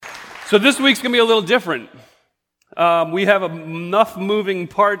So this week's going to be a little different. We have enough moving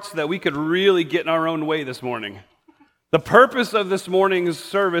parts that we could really get in our own way this morning. The purpose of this morning's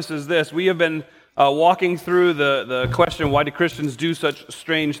service is this. We have been walking through the question, why do Christians do such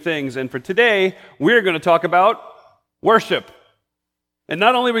strange things? And for today, we're going to talk about worship. And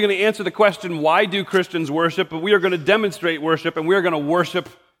not only are we going to answer the question, why do Christians worship, but we are going to demonstrate worship, and we are going to worship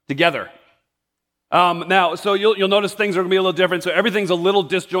together. So you'll notice things are going to be a little different. So everything's a little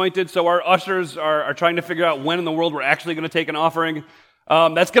disjointed. So our ushers are trying to figure out when in the world we're actually going to take an offering.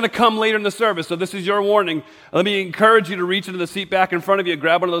 That's going to come later in the service. So this is your warning. Let me encourage you to reach into the seat back in front of you,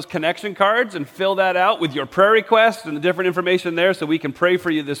 grab one of those connection cards, and fill that out with your prayer requests and the different information there so we can pray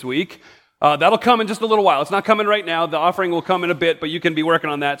for you this week. That'll come in just a little while. It's not coming right now. The offering will come in a bit, but you can be working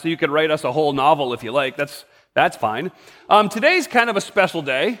on that. So you could write us a whole novel if you like. That's fine. Today's kind of a special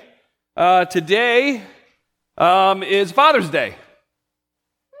day. Today is Father's Day.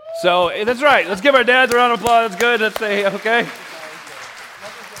 So that's right. Let's give our dads a round of applause. That's good. Let's say, okay.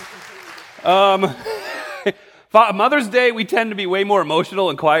 Mother's Day, we tend to be way more emotional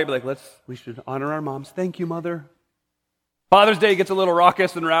and quiet. Be like, we should honor our moms. Thank you, Mother. Father's Day gets a little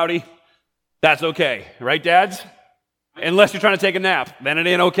raucous and rowdy. That's okay. Right, dads? Unless you're trying to take a nap. Then it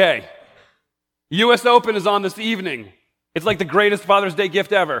ain't okay. U.S. Open is on this evening. It's like the greatest Father's Day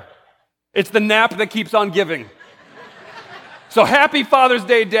gift ever. It's the nap that keeps on giving. So happy Father's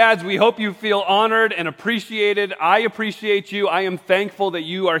Day, dads. We hope you feel honored and appreciated. I appreciate you. I am thankful that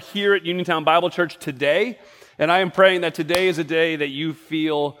you are here at Uniontown Bible Church today. And I am praying that today is a day that you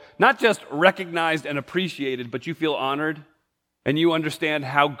feel not just recognized and appreciated, but you feel honored. And you understand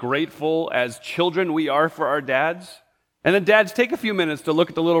how grateful as children we are for our dads. And then dads, take a few minutes to look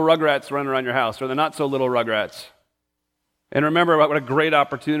at the little rugrats running around your house, or the not so little rugrats. And remember what a great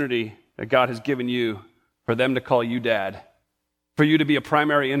opportunity that God has given you for them to call you dad, for you to be a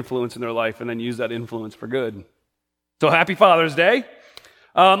primary influence in their life and then use that influence for good. So happy Father's Day.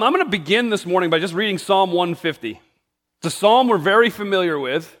 I'm going to begin this morning by just reading Psalm 150. It's a psalm we're very familiar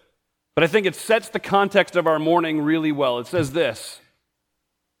with, but I think it sets the context of our morning really well. It says this,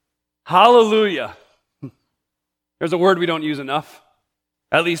 hallelujah. There's a word we don't use enough,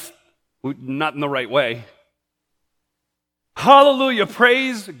 at least not in the right way. Hallelujah,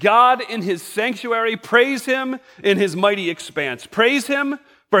 praise God in his sanctuary, praise him in his mighty expanse, praise him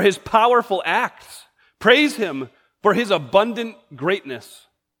for his powerful acts, praise him for his abundant greatness,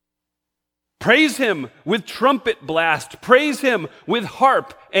 praise him with trumpet blast, praise him with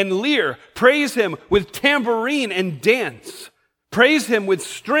harp and lyre, praise him with tambourine and dance, praise him with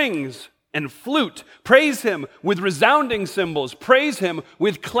strings and flute, praise him with resounding cymbals, praise him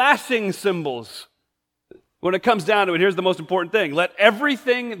with clashing cymbals. When it comes down to it, here's the most important thing. Let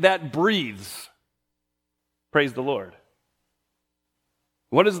everything that breathes praise the Lord.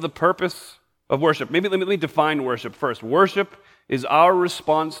 What is the purpose of worship? Maybe let me define worship first. Worship is our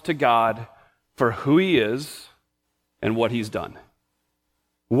response to God for who he is and what he's done.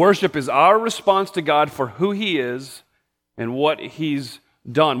 Worship is our response to God for who he is and what he's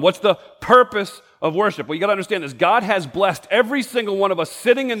done. What's the purpose of worship? Well, you got to understand this. God has blessed every single one of us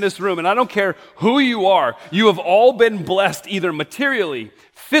sitting in this room, and I don't care who you are. You have all been blessed either materially,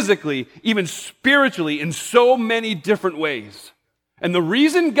 physically, even spiritually in so many different ways. And the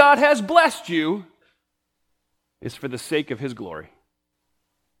reason God has blessed you is for the sake of his glory.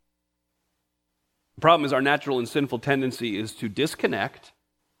 The problem is our natural and sinful tendency is to disconnect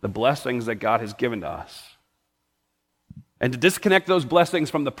the blessings that God has given to us and to disconnect those blessings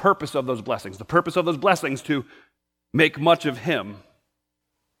from the purpose of those blessings. The purpose of those blessings to make much of him.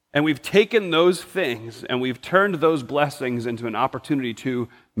 And we've taken those things and we've turned those blessings into an opportunity to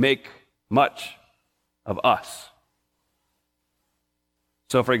make much of us.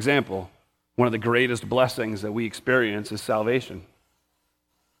 So, for example, one of the greatest blessings that we experience is salvation.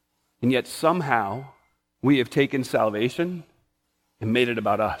 And yet somehow we have taken salvation and made it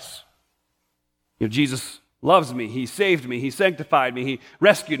about us. Jesus loves me, he saved me, he sanctified me, he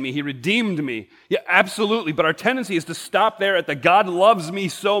rescued me, he redeemed me. Yeah, absolutely, but our tendency is to stop there at the God loves me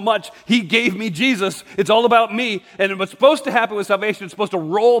so much, he gave me Jesus, it's all about me. And what's supposed to happen with salvation is supposed to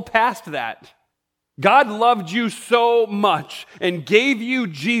roll past that. God loved you so much and gave you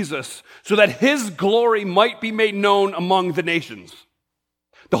Jesus so that his glory might be made known among the nations.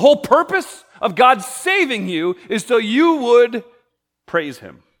 The whole purpose of God saving you is so you would praise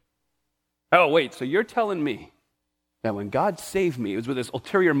him. Oh, wait, so you're telling me that when God saved me, it was with this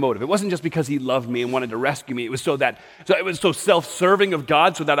ulterior motive. It wasn't just because he loved me and wanted to rescue me. It was it was so self-serving of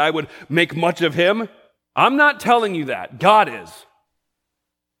God so that I would make much of him. I'm not telling you that. God is.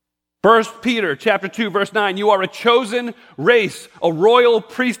 1 Peter chapter 2, verse 9, you are a chosen race, a royal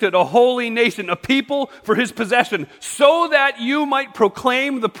priesthood, a holy nation, a people for his possession, so that you might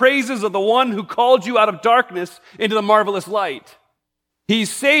proclaim the praises of the one who called you out of darkness into the marvelous light. He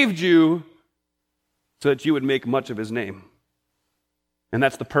saved you so that you would make much of his name. And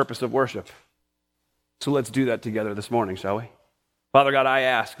that's the purpose of worship. So let's do that together this morning, shall we? Father God, I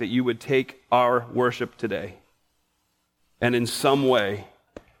ask that you would take our worship today and in some way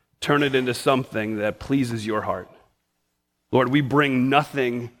turn it into something that pleases your heart. Lord, we bring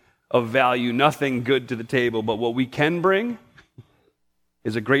nothing of value, nothing good to the table, but what we can bring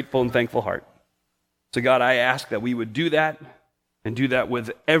is a grateful and thankful heart. So God, I ask that we would do that and do that with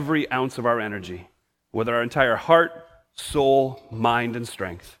every ounce of our energy, with our entire heart, soul, mind, and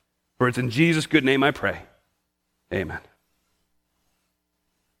strength. For it's in Jesus' good name I pray. Amen.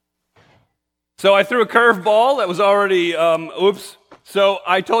 So I threw a curveball that was already, So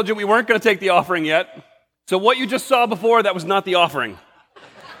I told you we weren't going to take the offering yet. So what you just saw before, that was not the offering.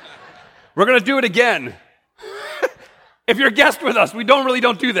 We're going to do it again. If you're a guest with us, we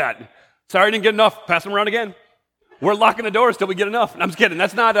don't do that. Sorry, I didn't get enough. Pass them around again. We're locking the doors till we get enough. I'm just kidding.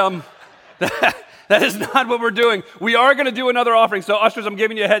 That's not, that is not what we're doing. We are going to do another offering. So ushers, I'm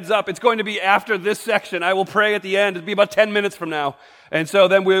giving you a heads up. It's going to be after this section. I will pray at the end. It'll be about 10 minutes from now. And so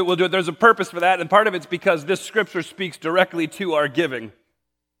then we'll do it. There's a purpose for that. And part of it's because this scripture speaks directly to our giving.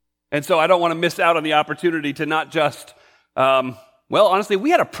 And so I don't want to miss out on the opportunity to not just, honestly, we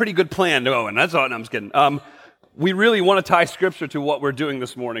had a pretty good plan going. That's all. No, I'm just kidding. We really want to tie scripture to what we're doing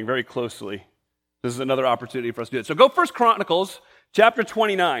this morning very closely. This is another opportunity for us to do it. So go 1 Chronicles chapter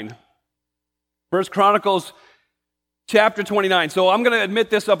 29. 1 Chronicles chapter 29. So I'm going to admit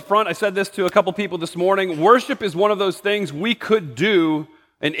this up front. I said this to a couple people this morning. Worship is one of those things we could do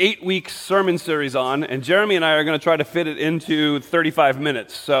an 8-week sermon series on, and Jeremy and I are going to try to fit it into 35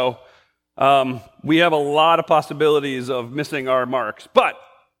 minutes. So we have a lot of possibilities of missing our marks. But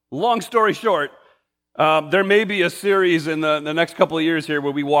long story short, there may be a series in the next couple of years here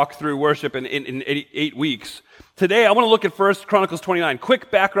where we walk through worship in 8 weeks. Today, I want to look at 1 Chronicles 29. Quick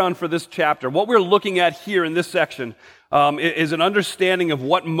background for this chapter. What we're looking at here in this section is an understanding of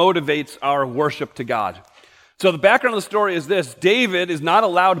what motivates our worship to God. So the background of the story is this. David is not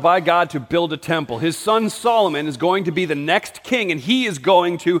allowed by God to build a temple. His son Solomon is going to be the next king, and he is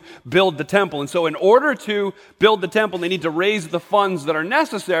going to build the temple. And so in order to build the temple, they need to raise the funds that are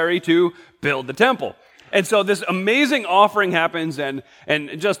necessary to build the temple. And so this amazing offering happens, and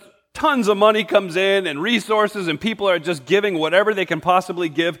just tons of money comes in, and resources, and people are just giving whatever they can possibly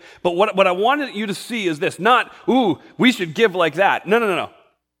give. But what I wanted you to see is this, not, we should give like that. No.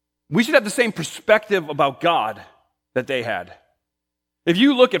 We should have the same perspective about God that they had. If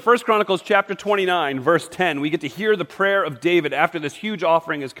you look at 1 Chronicles chapter 29, verse 10, we get to hear the prayer of David after this huge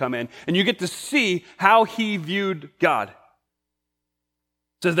offering has come in, and you get to see how he viewed God.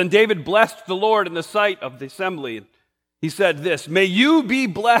 It says, then David blessed the Lord in the sight of the assembly. He said this, may you be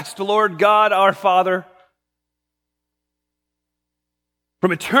blessed, Lord God, our Father,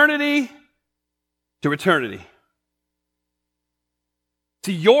 from eternity to eternity.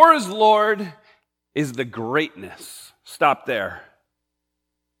 See, yours, Lord, is the greatness. Stop there.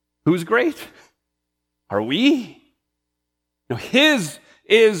 Who's great? Are we? No, his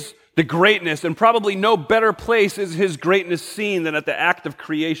is the greatness, and probably no better place is his greatness seen than at the act of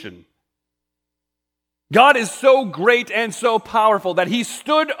creation. God is so great and so powerful that he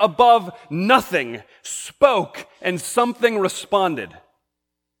stood above nothing, spoke, and something responded.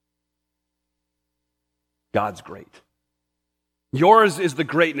 God's great. Yours is the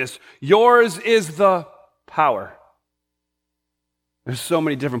greatness. Yours is the power. There's so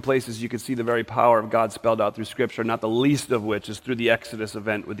many different places you can see the very power of God spelled out through Scripture, not the least of which is through the Exodus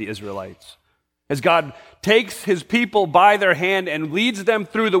event with the Israelites. As God takes his people by their hand and leads them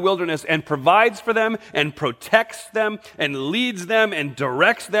through the wilderness and provides for them and protects them and leads them and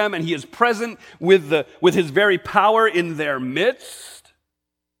directs them, and he is present with his very power in their midst.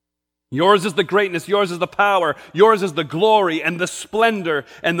 Yours is the greatness, yours is the power, yours is the glory and the splendor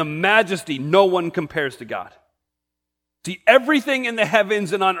and the majesty. No one compares to God. See, everything in the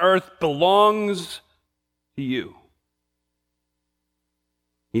heavens and on earth belongs to you.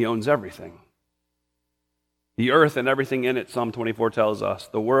 He owns everything. The earth and everything in it, Psalm 24 tells us,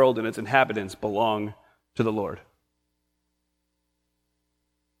 the world and its inhabitants belong to the Lord.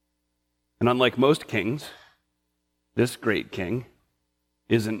 And unlike most kings, this great king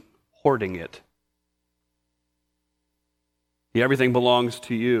isn't hoarding it. Everything belongs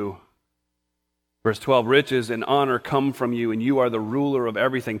to you. Verse 12, riches and honor come from you, and you are the ruler of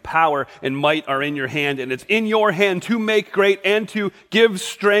everything. Power and might are in your hand, and it's in your hand to make great and to give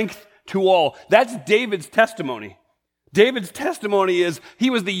strength to all. That's David's testimony. David's testimony is he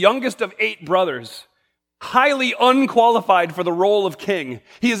was the youngest of 8 brothers, highly unqualified for the role of king.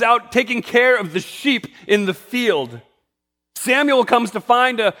 He is out taking care of the sheep in the field. Samuel comes to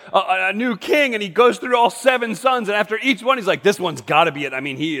find a new king, and he goes through all 7 sons, and after each one, he's like, this one's got to be it. I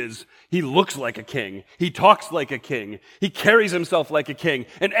mean, he looks like a king. He talks like a king. He carries himself like a king.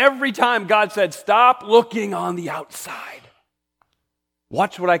 And every time God said, stop looking on the outside.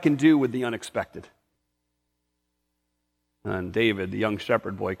 Watch what I can do with the unexpected. And David, the young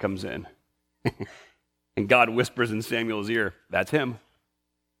shepherd boy, comes in. And God whispers in Samuel's ear, that's him.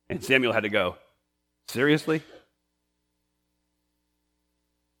 And Samuel had to go, seriously?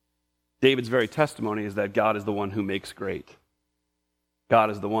 David's very testimony is that God is the one who makes great. God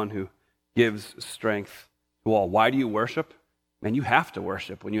is the one who gives strength to all. Why do you worship? Man, you have to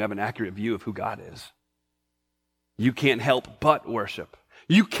worship when you have an accurate view of who God is. You can't help but worship.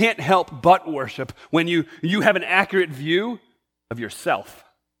 You can't help but worship when you have an accurate view of yourself.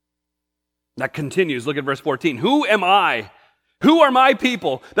 That continues. Look at verse 14. Who am I? Who are my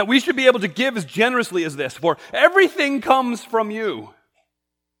people that we should be able to give as generously as this? For everything comes from you.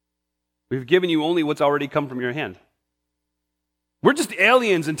 We've given you only what's already come from your hand. We're just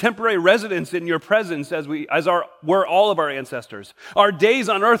aliens and temporary residents in your presence as were all of our ancestors. Our days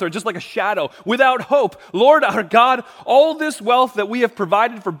on earth are just like a shadow, without hope. Lord our God, all this wealth that we have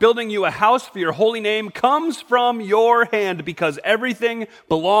provided for building you a house for your holy name comes from your hand because everything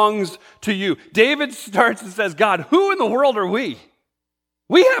belongs to you. David starts and says, God, who in the world are we?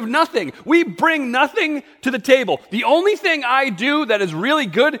 We have nothing. We bring nothing to the table. The only thing I do that is really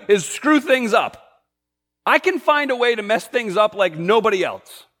good is screw things up. I can find a way to mess things up like nobody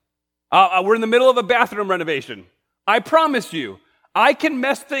else. We're in the middle of a bathroom renovation. I promise you, I can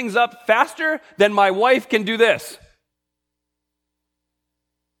mess things up faster than my wife can do this.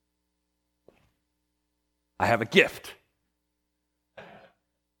 I have a gift.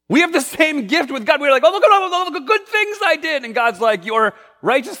 We have the same gift with God. We're like, oh, look at all the good things I did. And God's like, your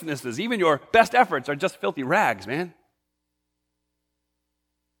righteousnesses, even your best efforts are just filthy rags, man.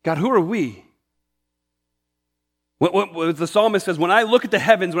 God, who are we? What the psalmist says, when I look at the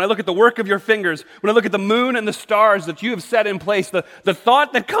heavens, when I look at the work of your fingers, when I look at the moon and the stars that you have set in place, the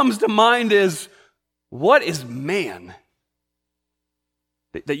thought that comes to mind is, what is man?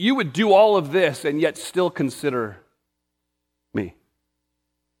 That you would do all of this and yet still consider me.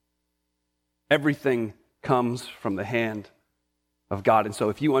 Everything comes from the hand of God. And so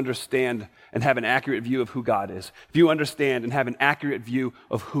if you understand and have an accurate view of who God is, if you understand and have an accurate view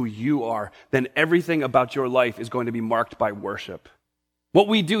of who you are, then everything about your life is going to be marked by worship. What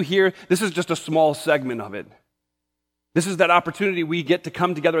we do here, this is just a small segment of it. This is that opportunity we get to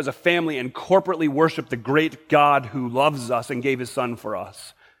come together as a family and corporately worship the great God who loves us and gave his son for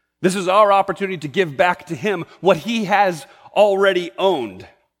us. This is our opportunity to give back to him what he has already owned.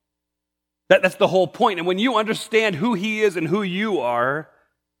 That's the whole point. And when you understand who he is and who you are,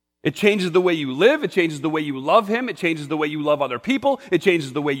 it changes the way you live. It changes the way you love him. It changes the way you love other people. It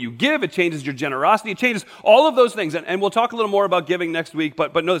changes the way you give. It changes your generosity. It changes all of those things. And we'll talk a little more about giving next week.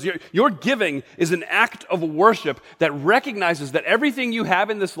 But notice, your giving is an act of worship that recognizes that everything you have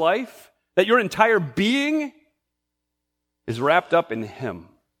in this life, that your entire being is wrapped up in him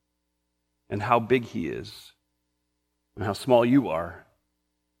and how big he is and how small you are.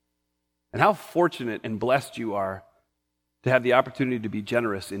 And how fortunate and blessed you are to have the opportunity to be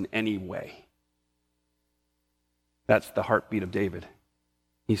generous in any way. That's the heartbeat of David.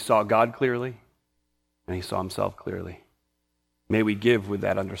 He saw God clearly, and he saw himself clearly. May we give with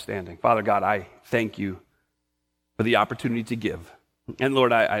that understanding. Father God, I thank you for the opportunity to give. And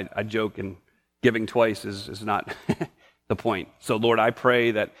Lord, I joke, and giving twice is not the point. So Lord, I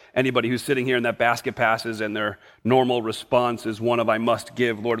pray that anybody who's sitting here in that basket passes and their normal response is one of I must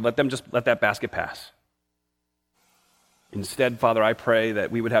give, Lord, let them just let that basket pass. Instead, Father, I pray that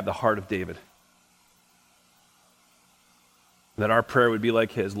we would have the heart of David. That our prayer would be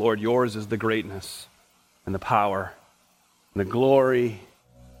like his. Lord, yours is the greatness and the power and the glory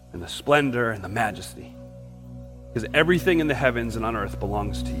and the splendor and the majesty. Because everything in the heavens and on earth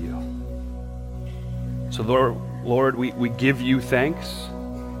belongs to you. So Lord, we give you thanks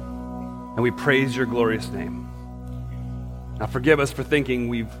and we praise your glorious name. Now forgive us for thinking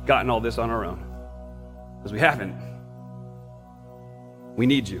we've gotten all this on our own, because we haven't. We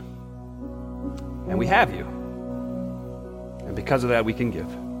need you, and we have you, and because of that we can give.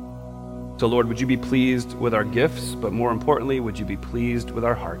 So Lord, would you be pleased with our gifts, but more importantly, would you be pleased with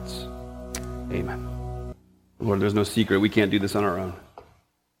our hearts? Amen. Lord, there's no secret we can't do this on our own.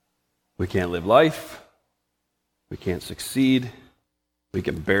 We can't live life. We can't succeed. We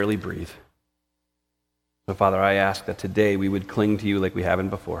can barely breathe. So, Father, I ask that today we would cling to you like we haven't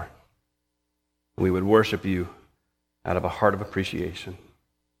before. We would worship you out of a heart of appreciation.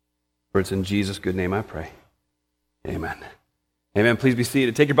 For it's in Jesus' good name I pray. Amen. Amen. Please be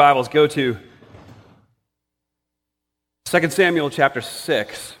seated. Take your Bibles. Go to 2 Samuel chapter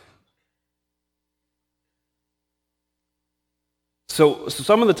 6. So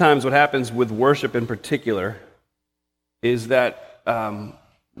some of the times what happens with worship in particular is that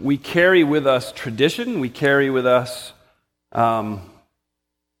we carry with us tradition, we carry with us an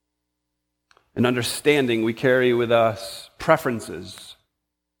understanding, we carry with us preferences,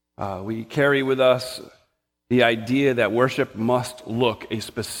 we carry with us the idea that worship must look a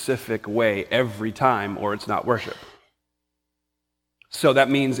specific way every time or it's not worship. So that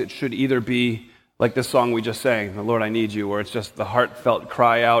means it should either be like this song we just sang, "The Lord, I Need You," where it's just the heartfelt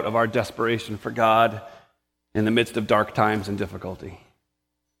cry out of our desperation for God in the midst of dark times and difficulty,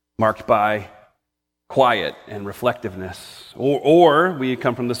 marked by quiet and reflectiveness. Or we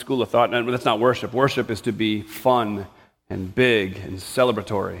come from the school of thought, no, that's not worship. Worship is to be fun and big and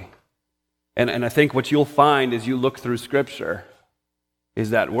celebratory. And I think what you'll find as you look through Scripture is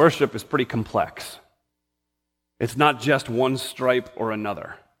that worship is pretty complex. It's not just one stripe or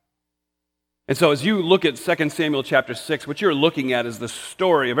another. And so as you look at 2 Samuel chapter 6, what you're looking at is the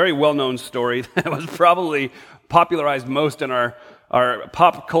story, a very well-known story that was probably popularized most in our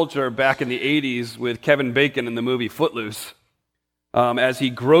pop culture back in the 80s with Kevin Bacon in the movie Footloose, as he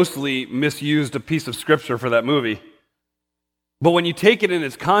grossly misused a piece of scripture for that movie. But when you take it in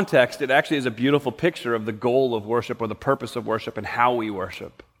its context, it actually is a beautiful picture of the goal of worship or the purpose of worship and how we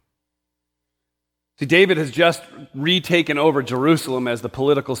worship. See, David has just retaken over Jerusalem as the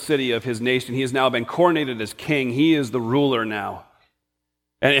political city of his nation. He has now been coronated as king. He is the ruler now.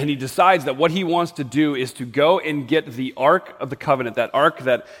 And he decides that what he wants to do is to go and get the Ark of the Covenant, that ark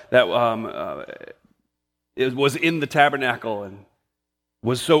that was in the tabernacle and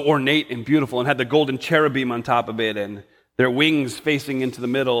was so ornate and beautiful and had the golden cherubim on top of it and their wings facing into the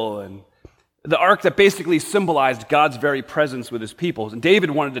middle, and the ark that basically symbolized God's very presence with his people. And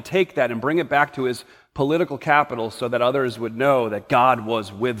David wanted to take that and bring it back to his political capital so that others would know that God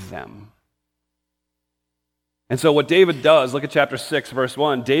was with them. And so what David does, look at chapter 6, verse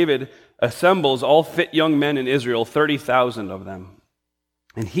 1. David assembles all fit young men in Israel, 30,000 of them.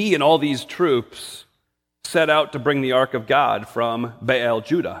 And he and all these troops set out to bring the ark of God from Baal,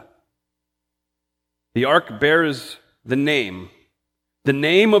 Judah. The ark bears the name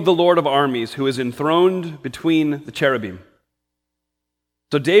of the Lord of armies, who is enthroned between the cherubim.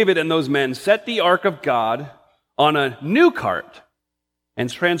 So David and those men set the ark of God on a new cart and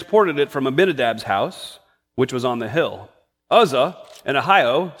transported it from Abinadab's house, which was on the hill. Uzzah and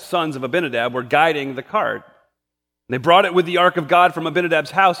Ahio, sons of Abinadab, were guiding the cart. They brought it with the ark of God from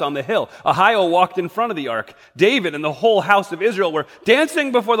Abinadab's house on the hill. Ahio walked in front of the ark. David and the whole house of Israel were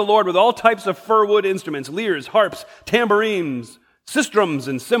dancing before the Lord with all types of fir wood instruments, lyres, harps, tambourines, sistrums,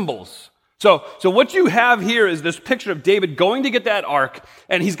 and cymbals. So what you have here is this picture of David going to get that ark,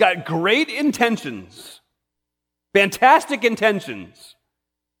 and he's got great intentions, fantastic intentions.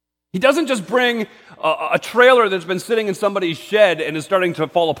 He doesn't just bring a trailer that's been sitting in somebody's shed and is starting to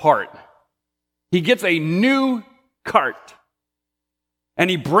fall apart. He gets a new cart, and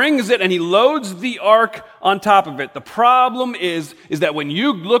he brings it and he loads the ark on top of it. The problem is that when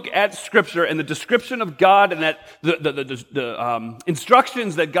you look at Scripture and the description of God and that the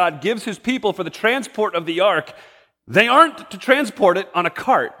instructions that God gives his people for the transport of the ark, they aren't to transport it on a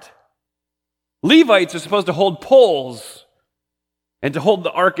cart. Levites are supposed to hold poles and to hold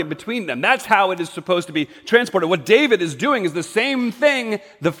the ark in between them. That's how it is supposed to be transported. What David is doing is the same thing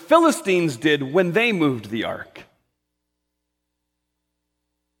the Philistines did when they moved the ark.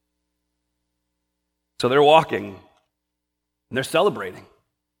 So they're walking, and they're celebrating.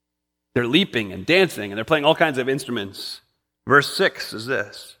 They're leaping and dancing, and they're playing all kinds of instruments. Verse 6 is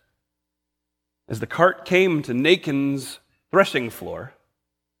this. As the cart came to Nachon's threshing floor,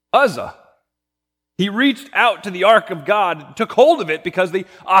 Uzzah, he reached out to the ark of God, took hold of it because the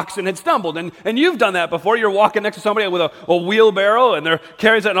oxen had stumbled. And you've done that before. You're walking next to somebody with a wheelbarrow, and they're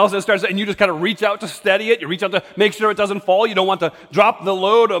carries it, and all of a sudden starts, and you just kind of reach out to steady it. You reach out to make sure it doesn't fall. You don't want to drop the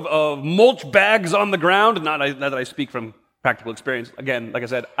load of mulch bags on the ground. Not that I speak from practical experience. Again, like I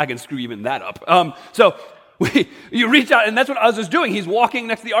said, I can screw even that up. You reach out, and that's what Uzzah's doing. He's walking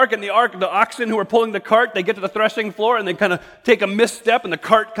next to the ark, and the oxen who are pulling the cart, they get to the threshing floor, and they kind of take a misstep, and the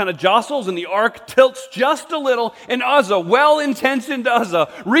cart kind of jostles, and the ark tilts just a little, and Uzzah, well-intentioned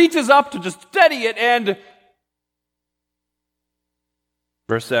Uzzah, reaches up to just steady it, and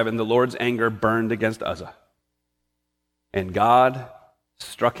verse 7, the Lord's anger burned against Uzzah, and God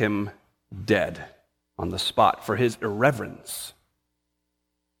struck him dead on the spot for his irreverence.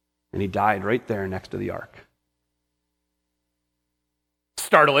 And he died right there next to the ark.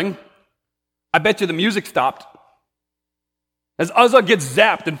 Startling. I bet you the music stopped. As Uzzah gets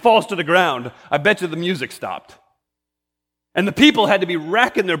zapped and falls to the ground, I bet you the music stopped. And the people had to be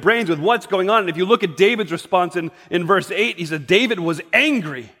racking their brains with what's going on. And if you look at David's response in verse 8, he said, David was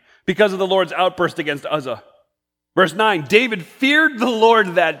angry because of the Lord's outburst against Uzzah. Verse 9, David feared the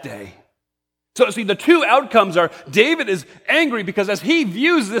Lord that day. So see, the two outcomes are David is angry because as he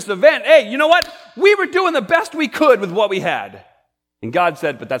views this event, hey, you know what? We were doing the best we could with what we had. And God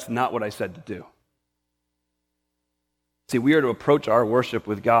said, but that's not what I said to do. See, we are to approach our worship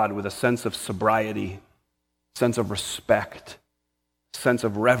with God with a sense of sobriety, sense of respect, sense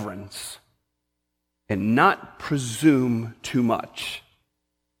of reverence, and not presume too much.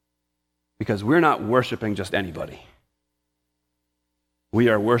 Because we're not worshiping just anybody. We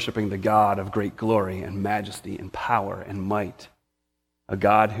are worshiping the God of great glory and majesty and power and might, a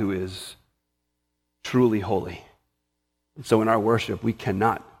God who is truly holy. And so in our worship, we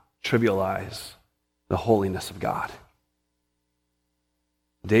cannot trivialize the holiness of God.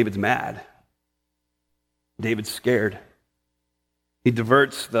 David's mad. David's scared. He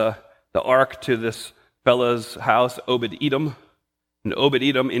diverts the ark to this fellow's house, Obed-Edom. And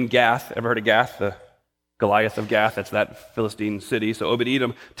Obed-Edom in Gath, ever heard of Gath? The Goliath of Gath, that's that Philistine city. So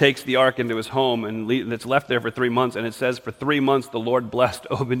Obed-Edom takes the ark into his home, and it's left there for 3 months. And it says for 3 months the Lord blessed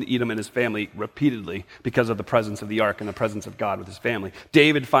Obed-Edom and his family repeatedly because of the presence of the ark and the presence of God with his family.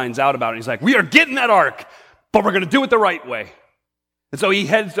 David finds out about it, and he's like, we are getting that ark, but we're going to do it the right way. And so he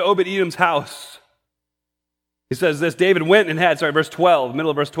heads to Obed-Edom's house. He says this, verse 12,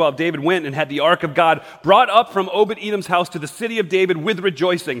 middle of verse 12, David went and had the ark of God brought up from Obed-Edom's house to the city of David with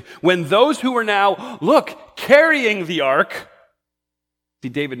rejoicing. When those who were now, carrying the ark, see,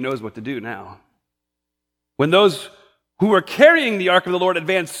 David knows what to do now. When those who were carrying the ark of the Lord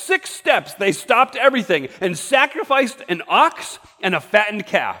advanced 6 steps, they stopped everything and sacrificed an ox and a fattened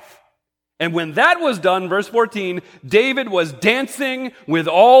calf. And when that was done, verse 14, David was dancing with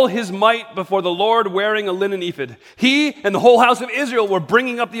all his might before the Lord wearing a linen ephod. He and the whole house of Israel were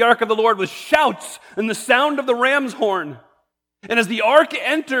bringing up the ark of the Lord with shouts and the sound of the ram's horn. And as the ark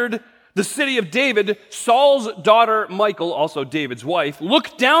entered the city of David, Saul's daughter Michal, also David's wife,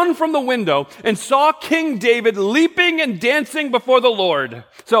 looked down from the window and saw King David leaping and dancing before the Lord.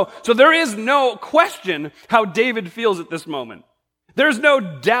 So there is no question how David feels at this moment. There's no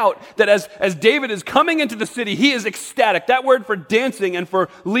doubt that as David is coming into the city, he is ecstatic. That word for dancing and for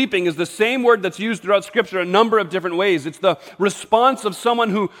leaping is the same word that's used throughout Scripture a number of different ways. It's the response of someone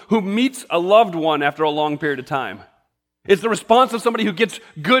who meets a loved one after a long period of time. It's the response of somebody who gets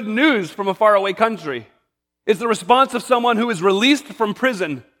good news from a faraway country. It's the response of someone who is released from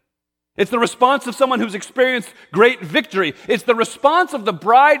prison. It's the response of someone who's experienced great victory. It's the response of the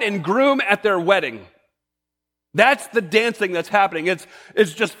bride and groom at their wedding. That's the dancing that's happening. It's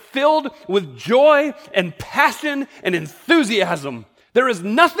just filled with joy and passion and enthusiasm. There is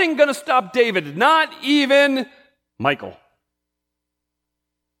nothing going to stop David, not even Michal.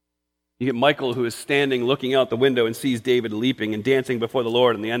 You get Michal, who is standing looking out the window and sees David leaping and dancing before the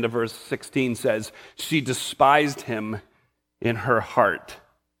Lord. And the end of verse 16 says, she despised him in her heart.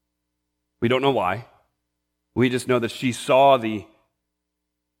 We don't know why. We just know that she saw the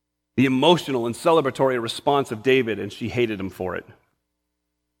emotional and celebratory response of David, and she hated him for it.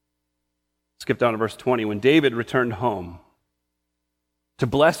 Skip down to verse 20. When David returned home to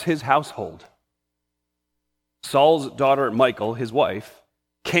bless his household, Saul's daughter Michal, his wife,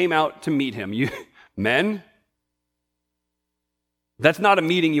 came out to meet him. Men, that's not a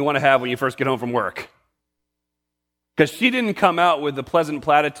meeting you want to have when you first get home from work. Because she didn't come out with the pleasant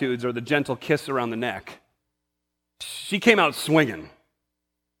platitudes or the gentle kiss around the neck. She came out swinging.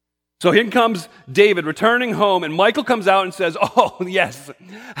 So here comes David returning home, and Michal comes out and says, oh, yes,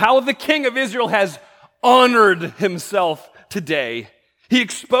 how the king of Israel has honored himself today. He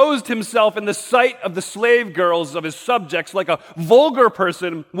exposed himself in the sight of the slave girls of his subjects like a vulgar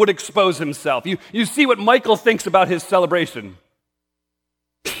person would expose himself. You see what Michal thinks about his celebration.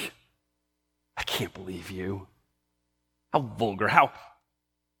 I can't believe you. How vulgar, how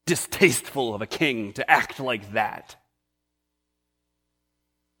distasteful of a king to act like that.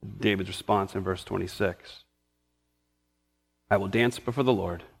 David's response in verse 26. I will dance before the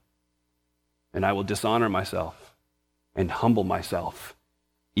Lord, and I will dishonor myself and humble myself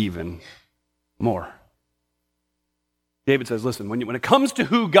even more. David says, listen, when it comes to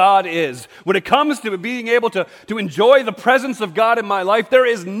who God is, when it comes to being able to enjoy the presence of God in my life, there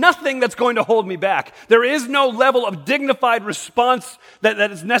is nothing that's going to hold me back. There is no level of dignified response that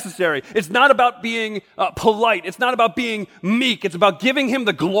is necessary. It's not about being polite. It's not about being meek. It's about giving him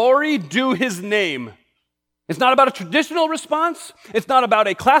the glory due his name. It's not about a traditional response. It's not about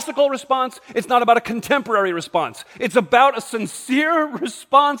a classical response. It's not about a contemporary response. It's about a sincere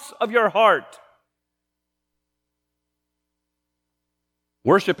response of your heart.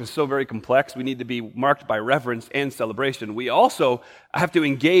 Worship is so very complex. We need to be marked by reverence and celebration. We also have to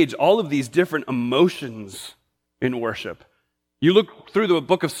engage all of these different emotions in worship. You look through the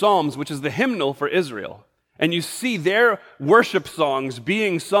book of Psalms, which is the hymnal for Israel, and you see their worship songs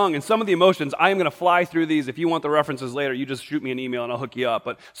being sung, and some of the emotions, I am going to fly through these. If you want the references later, you just shoot me an email and I'll hook you up.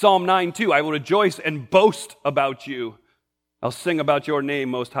 But Psalm 9:2, I will rejoice and boast about you. I'll sing about your name,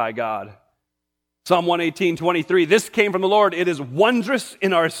 Most High God. Psalm 118:23, this came from the Lord. It is wondrous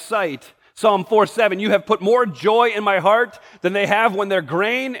in our sight. Psalm 4:7, you have put more joy in my heart than they have when their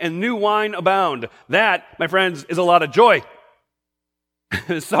grain and new wine abound. That, my friends, is a lot of joy.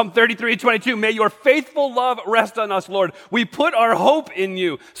 Psalm 33:22, may your faithful love rest on us, Lord. We put our hope in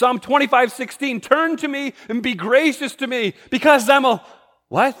you. Psalm 25:16, turn to me and be gracious to me because I'm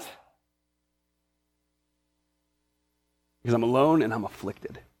what? Because I'm alone and I'm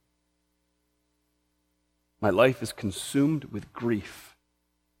afflicted. My life is consumed with grief,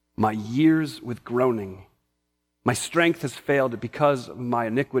 my years with groaning. My strength has failed because of my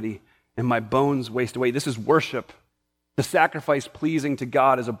iniquity, and my bones waste away. This is worship. The sacrifice pleasing to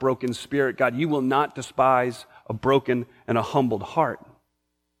God is a broken spirit. God, you will not despise a broken and a humbled heart.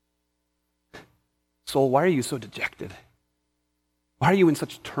 Soul, why are you so dejected? Why are you in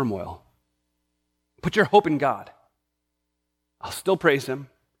such turmoil? Put your hope in God. I'll still praise him.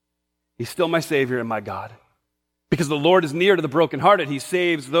 He's still my Savior and my God. Because the Lord is near to the brokenhearted. He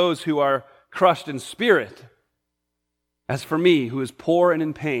saves those who are crushed in spirit. As for me, who is poor and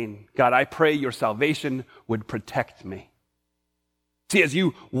in pain, God, I pray your salvation would protect me. See, as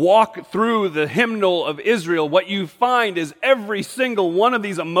you walk through the hymnal of Israel, what you find is every single one of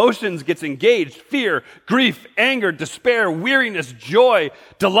these emotions gets engaged. Fear, grief, anger, despair, weariness, joy,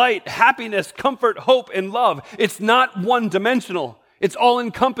 delight, happiness, comfort, hope, and love. It's not one-dimensional. It's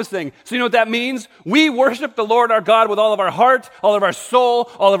all-encompassing. So you know what that means? We worship the Lord our God with all of our heart, all of our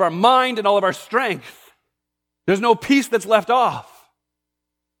soul, all of our mind, and all of our strength. There's no piece that's left off.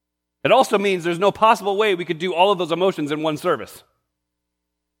 It also means there's no possible way we could do all of those emotions in one service.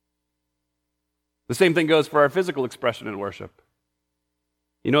 The same thing goes for our physical expression in worship.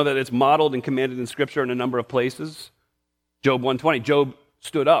 You know that it's modeled and commanded in Scripture in a number of places. Job 120, Job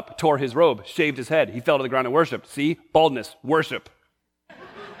stood up, tore his robe, shaved his head. He fell to the ground and worshiped. See? Baldness, worship.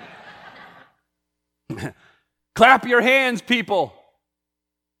 Clap your hands, people.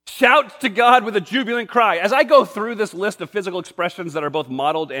 Shout to God with a jubilant cry. As I go through this list of physical expressions that are both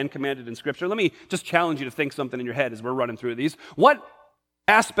modeled and commanded in Scripture, let me just challenge you to think something in your head as we're running through these. What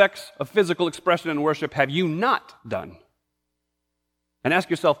aspects of physical expression and worship have you not done? And ask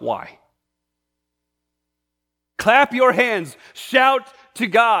yourself why. Clap your hands. Shout to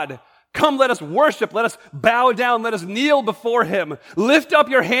God. Come, let us worship. Let us bow down. Let us kneel before him. Lift up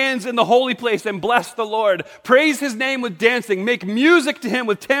your hands in the holy place and bless the Lord. Praise his name with dancing. Make music to him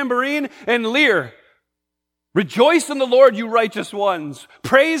with tambourine and lyre. Rejoice in the Lord, you righteous ones.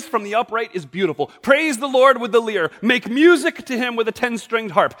 Praise from the upright is beautiful. Praise the Lord with the lyre. Make music to him with a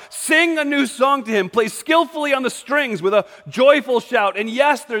 10-stringed harp. Sing a new song to him. Play skillfully on the strings with a joyful shout. And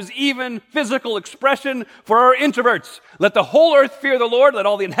yes, there's even physical expression for our introverts. Let the whole earth fear the Lord. Let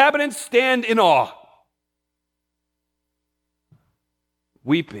all the inhabitants stand in awe.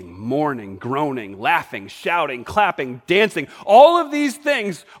 Weeping, mourning, groaning, laughing, shouting, clapping, dancing. All of these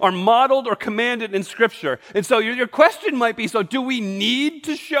things are modeled or commanded in Scripture. And so your question might be, so do we need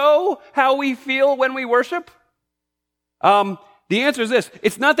to show how we feel when we worship? The answer is this.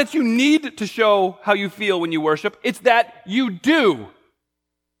 It's not that you need to show how you feel when you worship. It's that you do.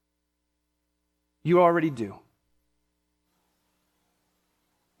 You already do.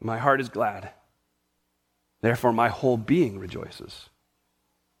 My heart is glad. Therefore, my whole being rejoices.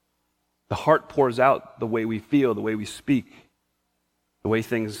 The heart pours out the way we feel, the way we speak, the way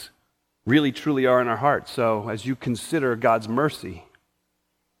things really truly are in our hearts. So as you consider God's mercy,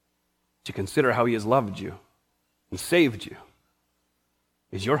 as you consider how he has loved you and saved you,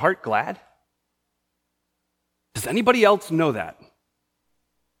 is your heart glad? Does anybody else know that?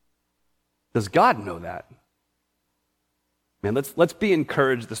 Does God know that? Man, let's be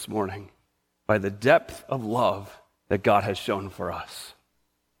encouraged this morning by the depth of love that God has shown for us.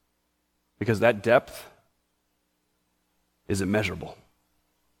 Because that depth is immeasurable.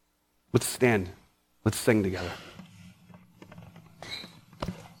 Let's stand. Let's sing together.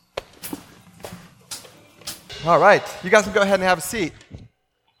 All right, you guys can go ahead and have a seat.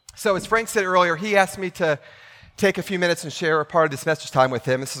 So as Frank said earlier, he asked me to take a few minutes and share a part of this message time with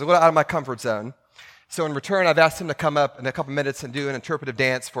him. This is a little out of my comfort zone. So in return, I've asked him to come up in a couple minutes and do an interpretive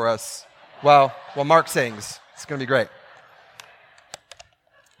dance for us while Mark sings. It's going to be great.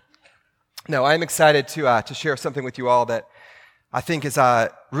 No, I'm excited to share something with you all that I think is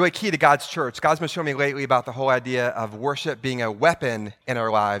really key to God's church. God's been showing me lately about the whole idea of worship being a weapon in our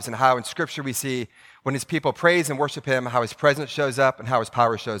lives, and how in Scripture we see when His people praise and worship Him, how His presence shows up and how His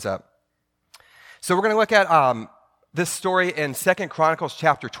power shows up. So we're going to look at this story in 2 Chronicles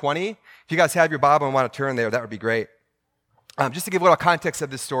chapter 20. If you guys have your Bible and want to turn there, that would be great. Just to give a little context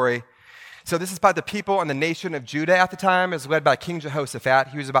of this story. So this is about the people and the nation of Judah at the time. It was led by King Jehoshaphat.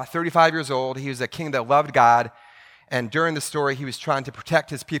 He was about 35 years old. He was a king that loved God. And during the story, he was trying to protect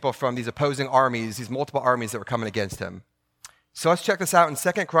his people from these opposing armies, these multiple armies that were coming against him. So let's check this out in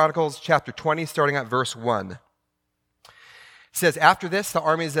 2 Chronicles chapter 20, starting at verse 1. It says, "After this, the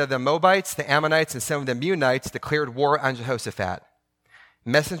armies of the Moabites, the Ammonites, and some of the Meunites declared war on Jehoshaphat.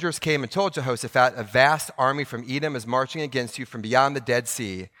 Messengers came and told Jehoshaphat, 'A vast army from Edom is marching against you from beyond the Dead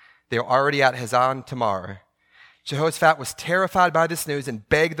Sea. They are already at Hazan Tamar.' Jehoshaphat was terrified by this news and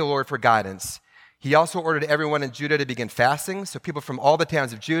begged the Lord for guidance. He also ordered everyone in Judah to begin fasting, so people from all the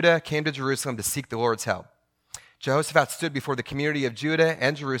towns of Judah came to Jerusalem to seek the Lord's help. Jehoshaphat stood before the community of Judah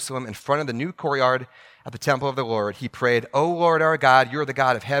and Jerusalem in front of the new courtyard at the temple of the Lord. He prayed, 'O Lord our God, you are the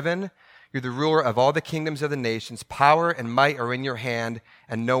God of heaven. You're the ruler of all the kingdoms of the nations. Power and might are in your hand,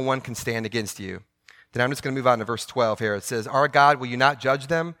 and no one can stand against you.'" Then I'm just going to move on to verse 12 here. It says, "Our God, will you not judge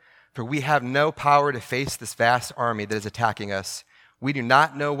them? For we have no power to face this vast army that is attacking us. We do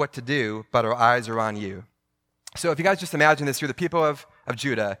not know what to do, but our eyes are on you." So if you guys just imagine this, you're the people of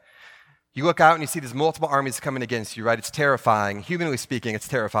Judah. You look out and you see these multiple armies coming against you, right? It's terrifying. Humanly speaking, it's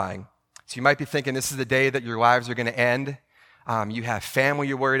terrifying. So you might be thinking this is the day that your lives are going to end. You have family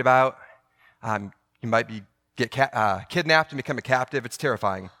you're worried about. You might get kidnapped and become a captive. It's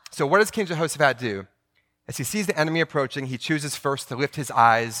terrifying. So what does King Jehoshaphat do? As he sees the enemy approaching, he chooses first to lift his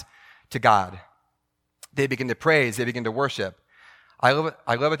eyes to God. They begin to praise. They begin to worship. I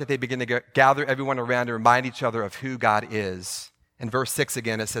love it that they begin to gather everyone around and remind each other of who God is. In verse 6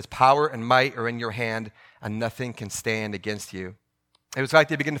 again, it says, "Power and might are in your hand, and nothing can stand against you." It was like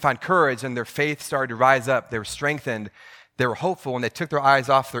they began to find courage, and their faith started to rise up. They were strengthened. They were hopeful, and they took their eyes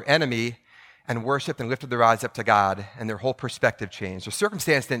off their enemy and worshiped and lifted their eyes up to God, and their whole perspective changed. Their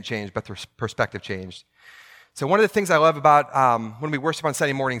circumstance didn't change, but their perspective changed. So one of the things I love about when we worship on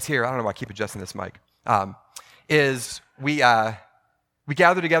Sunday mornings here, I don't know why I keep adjusting this mic, is we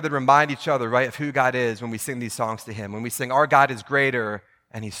gather together to remind each other, right, of who God is when we sing these songs to Him. When we sing, "Our God is greater,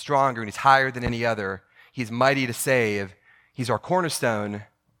 and He's stronger, and He's higher than any other. He's mighty to save. He's our cornerstone.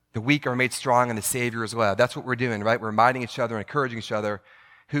 The weak are made strong, and the Savior is love." That's what we're doing, right? We're reminding each other and encouraging each other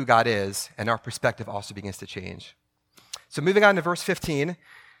who God is, and our perspective also begins to change. So moving on to verse 15,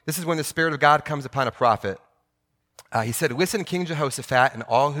 this is when the Spirit of God comes upon a prophet. He said, "Listen, King Jehoshaphat, and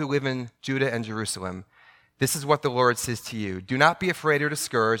all who live in Judah and Jerusalem. This is what the Lord says to you. Do not be afraid or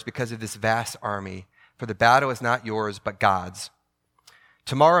discouraged because of this vast army, for the battle is not yours, but God's.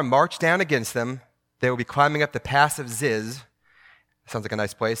 Tomorrow march down against them. They will be climbing up the pass of Ziz." Sounds like a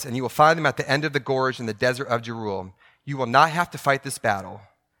nice place. "And you will find them at the end of the gorge in the desert of Jeruel. You will not have to fight this battle.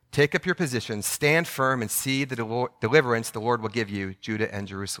 Take up your positions, stand firm, and see the deliverance the Lord will give you, Judah and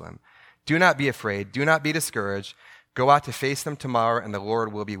Jerusalem. Do not be afraid. Do not be discouraged. Go out to face them tomorrow, and the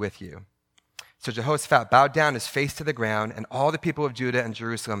Lord will be with you." So Jehoshaphat bowed down his face to the ground, and all the people of Judah and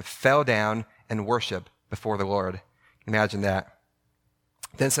Jerusalem fell down and worshiped before the Lord. Imagine that.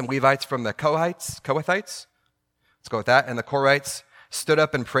 Then some Levites from the Kohathites, let's go with that, and the Korites stood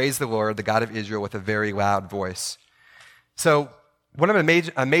up and praised the Lord, the God of Israel, with a very loud voice. So what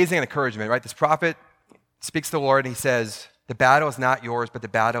an amazing encouragement, right? This prophet speaks to the Lord, and he says, the battle is not yours, but the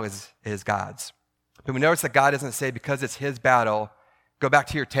battle is God's. But we notice that God doesn't say, because it's His battle, go back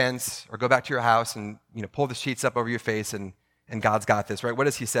to your tents or go back to your house and pull the sheets up over your face and God's got this, right? What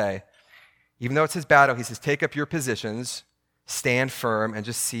does He say? Even though it's His battle, He says, take up your positions, stand firm, and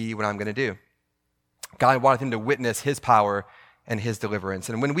just see what I'm going to do. God wanted him to witness His power and His deliverance.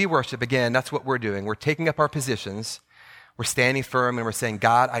 And when we worship, again, that's what we're doing. We're taking up our positions, we're standing firm, and we're saying,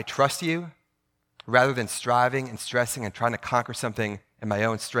 God, I trust You, rather than striving and stressing and trying to conquer something in my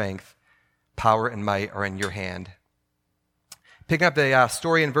own strength. Power and might are in Your hand. Picking up the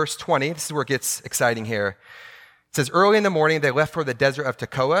story in verse 20, this is where it gets exciting here. It says, early in the morning, they left for the desert of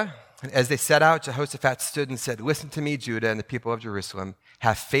Tekoa. And as they set out, Jehoshaphat stood and said, "Listen to me, Judah and the people of Jerusalem.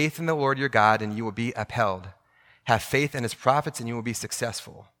 Have faith in the Lord your God, and you will be upheld. Have faith in his prophets, and you will be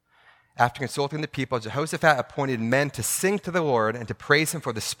successful." After consulting the people, Jehoshaphat appointed men to sing to the Lord and to praise him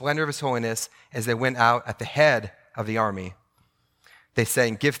for the splendor of his holiness as they went out at the head of the army. They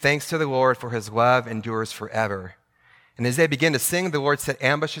sang, "Give thanks to the Lord, for his love endures forever." And as they began to sing, the Lord set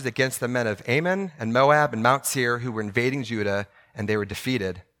ambushes against the men of Ammon and Moab and Mount Seir who were invading Judah, and they were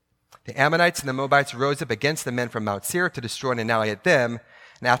defeated. The Ammonites and the Moabites rose up against the men from Mount Seir to destroy and annihilate them,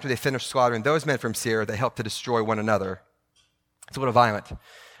 and after they finished slaughtering those men from Seir, they helped to destroy one another. It's a little violent.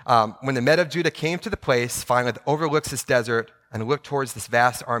 When the men of Judah came to the place finally that overlooks this desert and looked towards this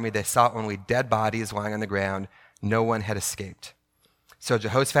vast army, they saw only dead bodies lying on the ground. No one had escaped. So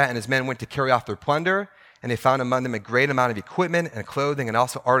Jehoshaphat and his men went to carry off their plunder, and they found among them a great amount of equipment and clothing and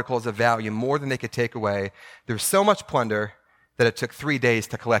also articles of value, more than they could take away. There was so much plunder that it took 3 days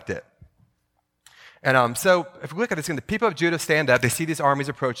to collect it. And so if we look at this, the people of Judah stand up, they see these armies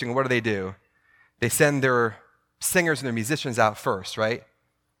approaching, and what do? They send their singers and their musicians out first, right?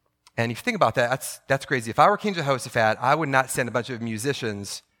 And if you think about that, that's crazy. If I were King Jehoshaphat, I would not send a bunch of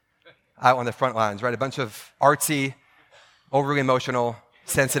musicians out on the front lines, right? A bunch of artsy, overly emotional,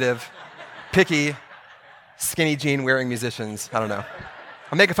 sensitive, picky, skinny jean wearing musicians. I don't know.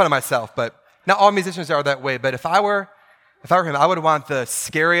 I'm making fun of myself, but not all musicians are that way. But if I were him, I would want the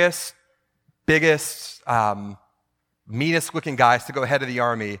scariest, biggest, meanest looking guys to go ahead of the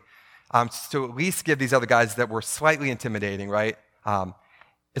army, to at least give these other guys that were slightly intimidating, right?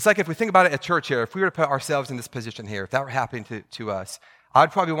 It's like if we think about it at church here, if we were to put ourselves in this position here, if that were happening to us,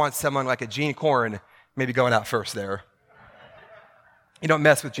 I'd probably want someone like a Gene Corn maybe going out first there. You don't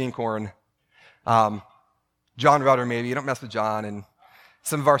mess with Gene Corn. John Rudder maybe, you don't mess with John, and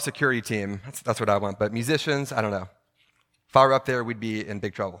some of our security team, that's what I want. But musicians, I don't know. If I were up there, we'd be in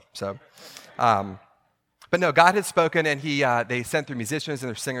big trouble. So, but no, God had spoken, and they sent their musicians and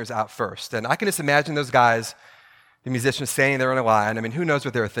their singers out first. And I can just imagine those guys, the musicians, standing there in a line. I mean, who knows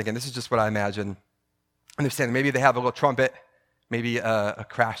what they were thinking? This is just what I imagine. And they're standing, maybe they have a little trumpet, maybe a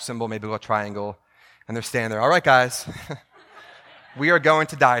crash cymbal, maybe a little triangle, and they're standing there. All right, guys, we are going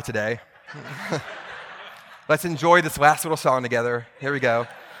to die today. Let's enjoy this last little song together. Here we go.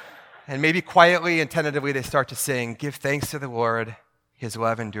 And maybe quietly and tentatively they start to sing, "Give thanks to the Lord, his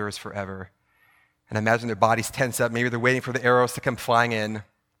love endures forever." And I imagine their bodies tense up. Maybe they're waiting for the arrows to come flying in.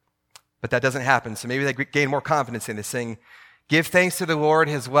 But that doesn't happen. So maybe they gain more confidence and they sing, "Give thanks to the Lord,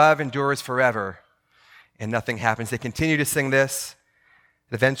 his love endures forever." And nothing happens. They continue to sing this.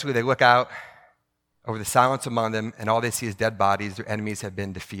 And eventually they look out over the silence among them, and all they see is dead bodies. Their enemies have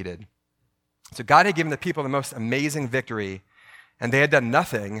been defeated. So God had given the people the most amazing victory, and they had done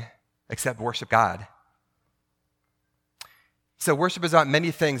nothing except worship God. So worship is about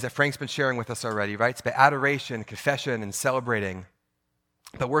many things that Frank's been sharing with us already, right? It's about adoration, confession, and celebrating.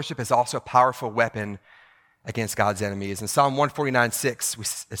 But worship is also a powerful weapon against God's enemies. In Psalm 149:6,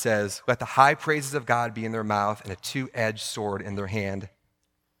 it says, "Let the high praises of God be in their mouth and a two-edged sword in their hand."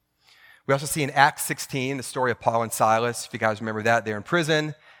 We also see in Acts 16 the story of Paul and Silas. If you guys remember that, they're in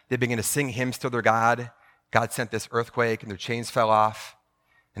prison. They begin to sing hymns to their God. God sent this earthquake, and their chains fell off,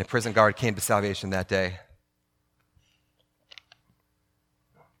 and a prison guard came to salvation that day.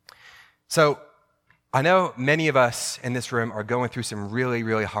 So I know many of us in this room are going through some really,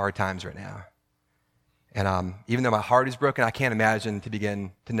 really hard times right now. And even though my heart is broken, I can't imagine to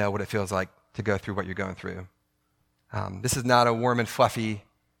begin to know what it feels like to go through what you're going through. This is not a warm and fluffy,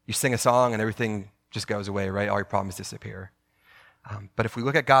 you sing a song and everything just goes away, right? All your problems disappear. But if we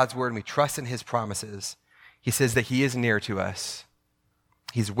look at God's word and we trust in his promises, he says that he is near to us,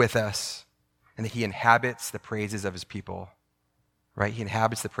 he's with us, and that he inhabits the praises of his people, right? He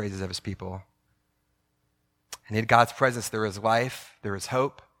inhabits the praises of his people. And in God's presence, there is life, there is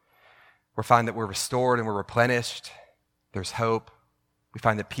hope. We find that we're restored and we're replenished. There's hope. We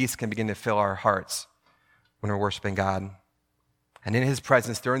find that peace can begin to fill our hearts when we're worshiping God. And in his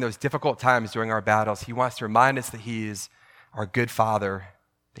presence, during those difficult times, during our battles, he wants to remind us that he is our good Father,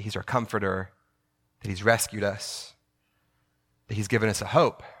 that he's our comforter, that he's rescued us, that he's given us a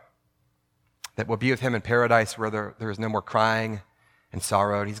hope, that we'll be with him in paradise where there is no more crying and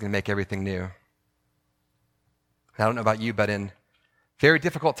sorrow, and he's going to make everything new. And I don't know about you, but in very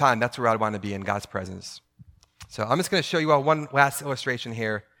difficult time, that's where I'd want to be, in God's presence. So I'm just going to show you all one last illustration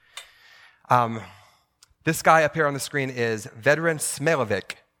here. This guy up here on the screen is Vedran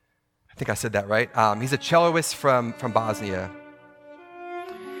Smilovic. I think I said that right. He's a celloist from Bosnia.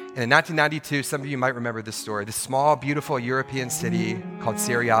 And in 1992, some of you might remember this story. This small, beautiful European city called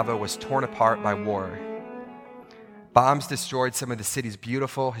Sarajevo was torn apart by war. Bombs destroyed some of the city's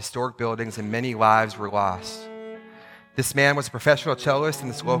beautiful historic buildings and many lives were lost. This man was a professional cellist in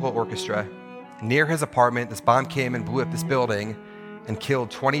this local orchestra. Near his apartment, this bomb came and blew up this building and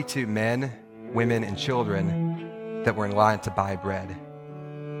killed 22 men, women, and children that were in line to buy bread.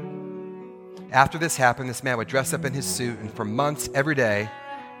 After this happened, this man would dress up in his suit and for months, every day,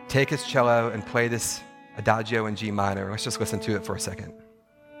 take his cello and play this Adagio in G minor. Let's just listen to it for a second.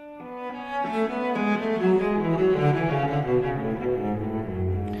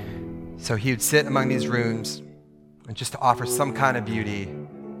 So he would sit among these rooms and just to offer some kind of beauty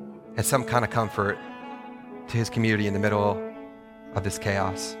and some kind of comfort to his community in the middle of this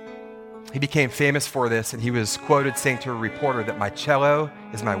chaos. He became famous for this, and he was quoted saying to a reporter that my cello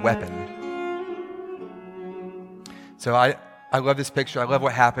is my weapon. So I love this picture. I love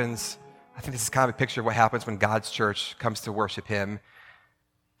what happens. I think this is kind of a picture of what happens when God's church comes to worship him.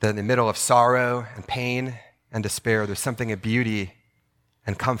 That in the middle of sorrow and pain and despair, there's something of beauty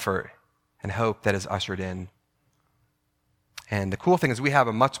and comfort and hope that is ushered in. And the cool thing is we have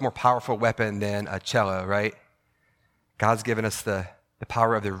a much more powerful weapon than a cello, right? God's given us the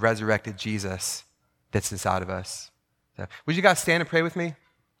power of the resurrected Jesus that's inside of us. So, would you guys stand and pray with me?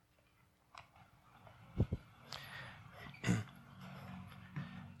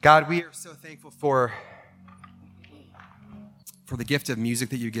 God, we are so thankful for the gift of music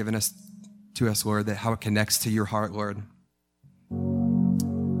that you've given us to us, Lord, that how it connects to your heart, Lord.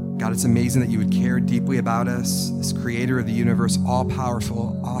 God, it's amazing that you would care deeply about us, this creator of the universe,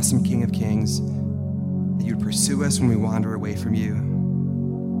 all-powerful, awesome King of Kings, that you would pursue us when we wander away from you,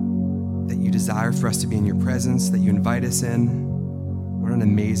 that you desire for us to be in your presence, that you invite us in. What an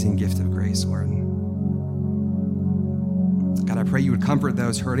amazing gift of grace, Lord. God, I pray you would comfort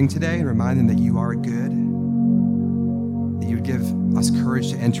those hurting today and remind them that you are good, that you would give us courage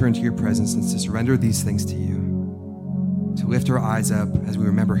to enter into your presence and to surrender these things to you, to lift our eyes up as we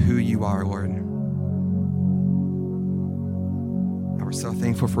remember who you are, Lord. And we're so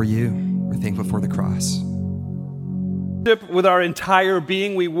thankful for you. We're thankful for the cross. With our entire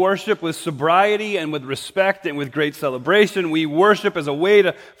being, we worship with sobriety and with respect and with great celebration. We worship as a way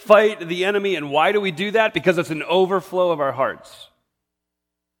to fight the enemy. And why do we do that? Because it's an overflow of our hearts.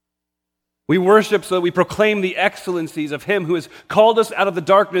 We worship so that we proclaim the excellencies of him who has called us out of the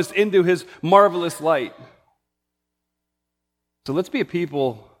darkness into his marvelous light. So let's be a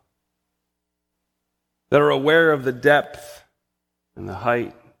people that are aware of the depth and the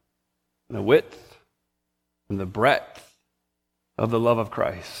height and the width and the breadth of the love of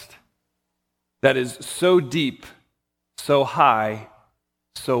Christ that is so deep, so high,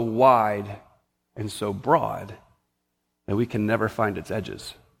 so wide, and so broad that we can never find its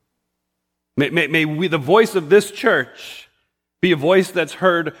edges. May we, the voice of this church, be a voice that's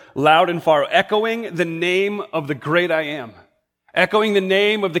heard loud and far, echoing the name of the great I am, echoing the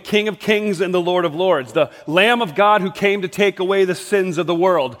name of the King of Kings and the Lord of Lords, the Lamb of God who came to take away the sins of the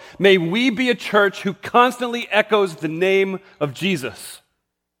world. May we be a church who constantly echoes the name of Jesus.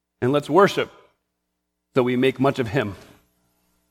 And let's worship so we make much of him.